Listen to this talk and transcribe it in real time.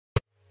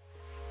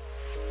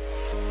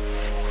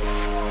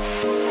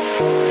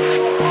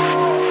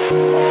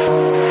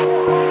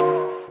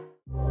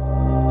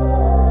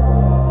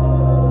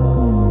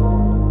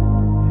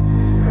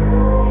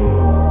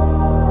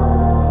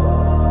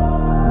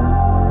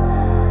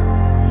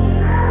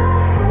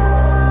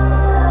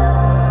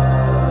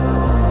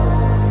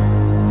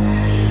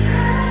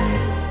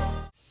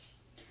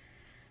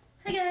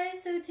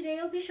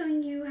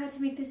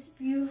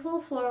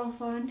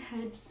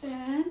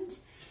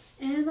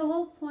And the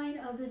whole point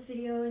of this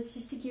video is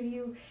just to give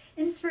you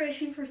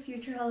inspiration for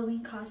future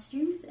Halloween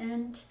costumes.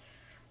 And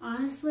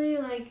honestly,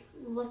 like,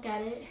 look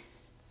at it.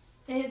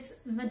 It's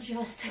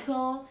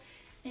majestical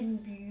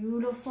and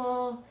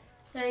beautiful.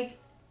 Like,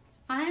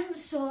 I'm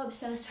so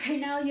obsessed right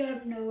now, you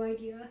have no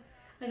idea.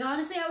 Like,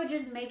 honestly, I would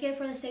just make it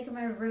for the sake of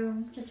my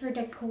room, just for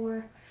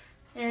decor.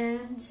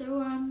 And so,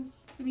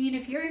 I mean,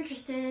 if you're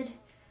interested,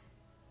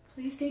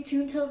 please stay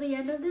tuned till the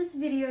end of this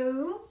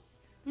video.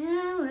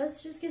 And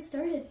let's just get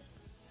started.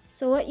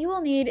 So what you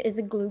will need is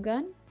a glue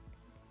gun,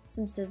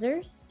 some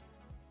scissors,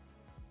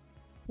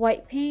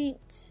 white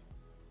paint,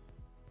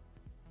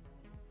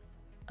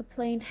 a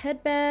plain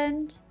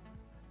headband,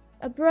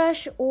 a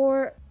brush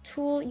or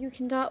tool you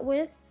can dot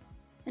with,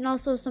 and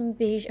also some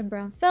beige and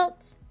brown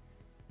felt,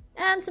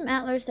 and some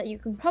antlers that you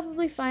can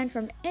probably find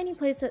from any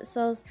place that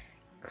sells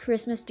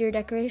Christmas deer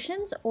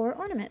decorations or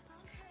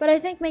ornaments. But I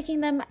think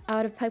making them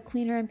out of pipe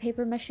cleaner and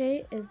paper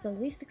mache is the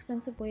least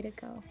expensive way to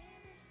go.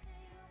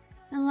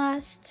 And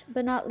last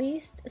but not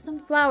least, some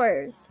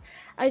flowers.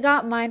 I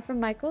got mine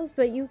from Michael's,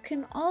 but you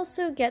can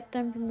also get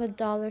them from the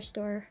dollar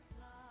store.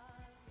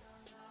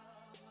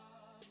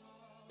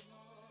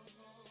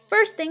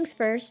 First things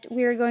first,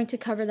 we are going to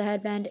cover the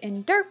headband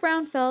in dark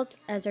brown felt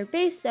as our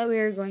base that we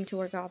are going to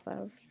work off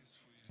of.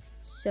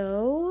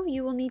 So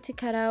you will need to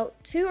cut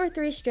out 2 or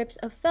 3 strips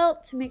of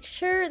felt to make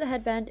sure the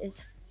headband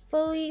is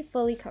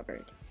fully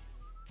covered.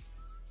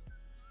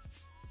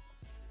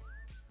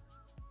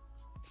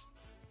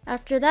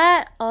 After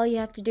that, all you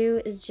have to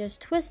do is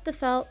just twist the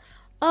felt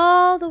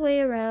all the way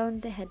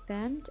around the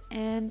headband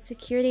and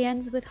secure the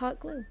ends with hot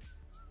glue.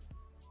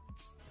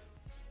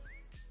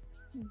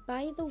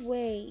 By the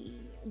way,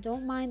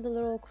 don't mind the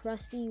little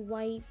crusty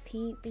white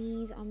paint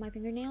thingies on my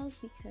fingernails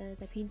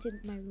because I painted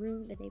my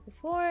room the day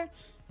before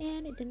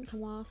and it didn't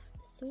come off,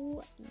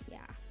 so yeah.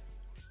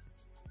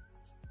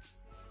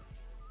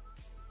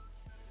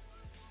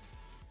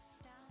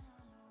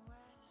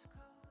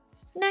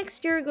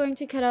 Next, you're going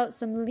to cut out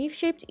some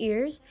leaf-shaped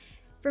ears.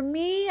 For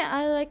me,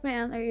 I like my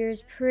antler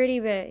ears pretty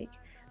big,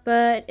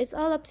 but it's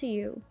all up to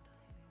you.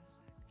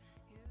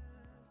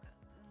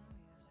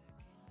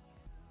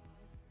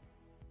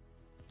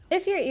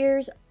 If your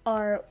ears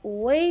are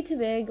way too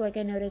big, like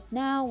I noticed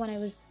now when I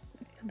was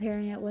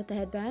comparing it with the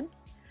headband,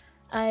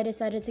 I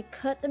decided to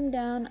cut them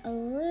down a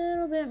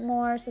little bit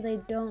more so they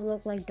don't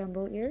look like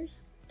Dumbo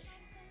ears.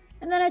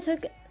 And then I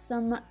took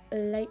some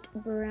light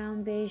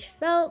brown beige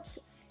felt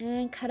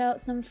and cut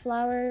out some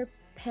flower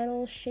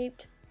petal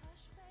shaped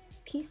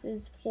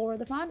pieces for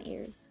the fawn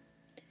ears.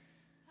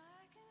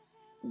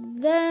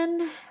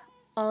 Then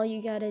all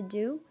you gotta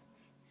do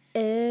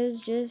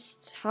is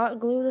just hot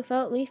glue the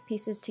felt leaf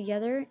pieces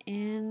together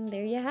and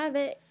there you have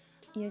it.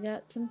 You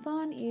got some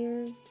fawn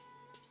ears.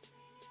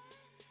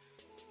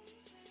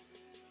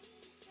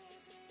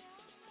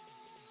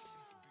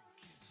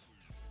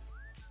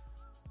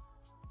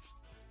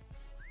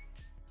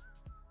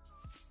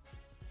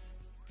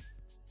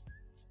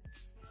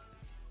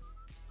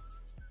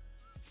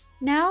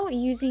 Now,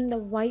 using the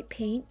white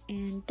paint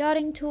and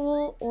dotting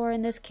tool, or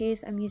in this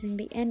case I'm using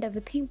the end of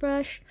the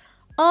paintbrush,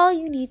 all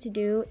you need to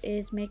do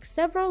is make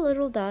several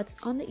little dots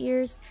on the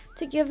ears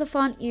to give the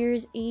fawn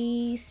ears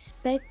a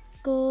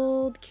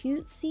speckled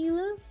cutesy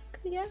look,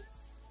 I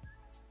guess.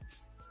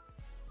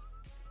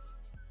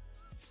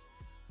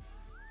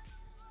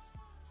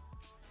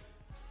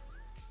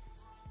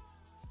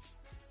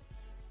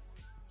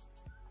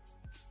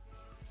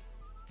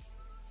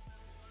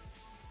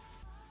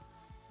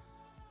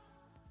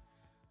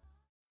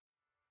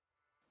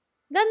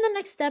 Then the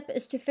next step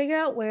is to figure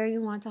out where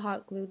you want to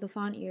hot glue the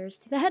fawn ears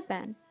to the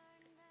headband.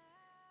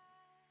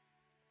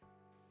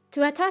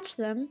 To attach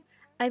them,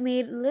 I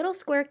made little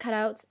square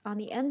cutouts on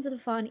the ends of the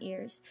fawn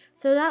ears,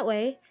 so that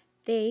way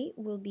they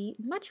will be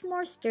much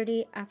more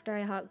sturdy after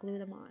I hot glue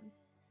them on.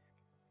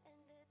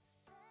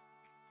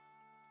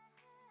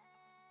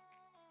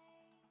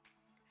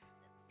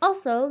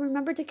 Also,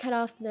 remember to cut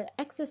off the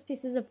excess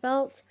pieces of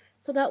felt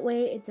so that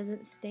way it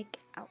doesn't stick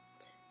out.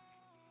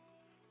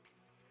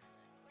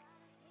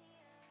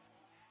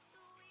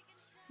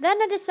 Then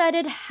I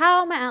decided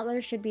how my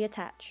antlers should be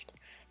attached.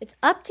 It's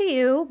up to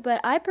you, but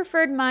I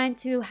preferred mine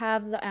to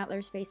have the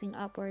antlers facing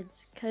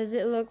upwards because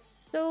it looks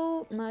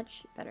so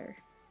much better.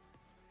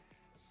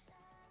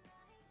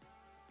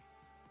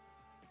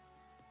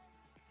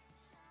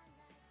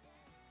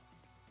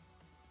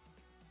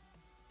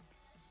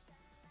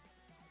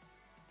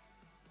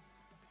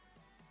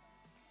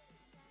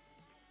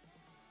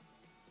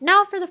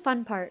 Now for the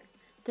fun part,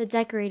 the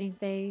decorating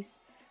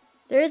phase.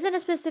 There isn't a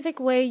specific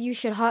way you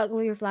should hot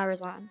glue your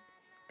flowers on,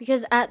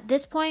 because at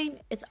this point,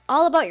 it's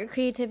all about your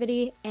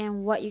creativity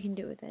and what you can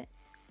do with it.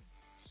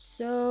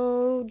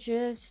 So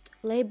just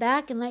lay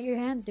back and let your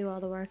hands do all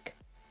the work.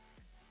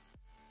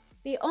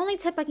 The only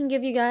tip I can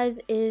give you guys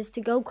is to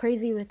go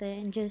crazy with it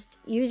and just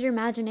use your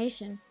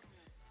imagination,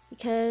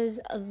 because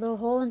the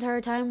whole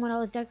entire time when I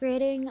was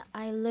decorating,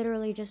 I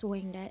literally just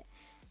winged it,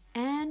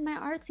 and my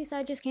artsy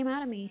side just came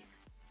out of me.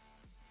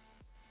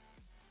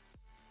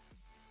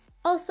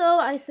 Also,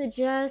 I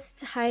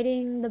suggest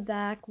hiding the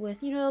back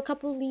with, you know, a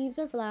couple leaves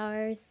or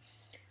flowers.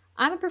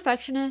 I'm a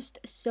perfectionist,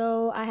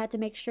 so I had to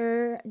make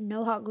sure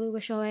no hot glue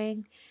was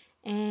showing.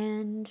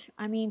 And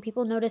I mean,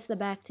 people notice the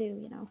back too,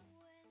 you know.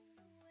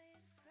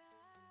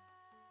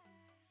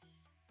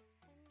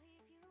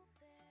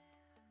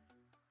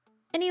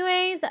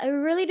 Anyways, I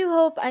really do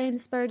hope I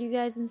inspired you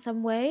guys in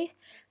some way.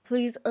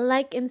 Please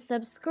like and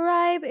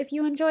subscribe if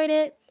you enjoyed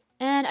it,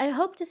 and I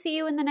hope to see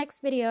you in the next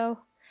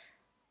video.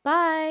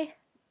 Bye!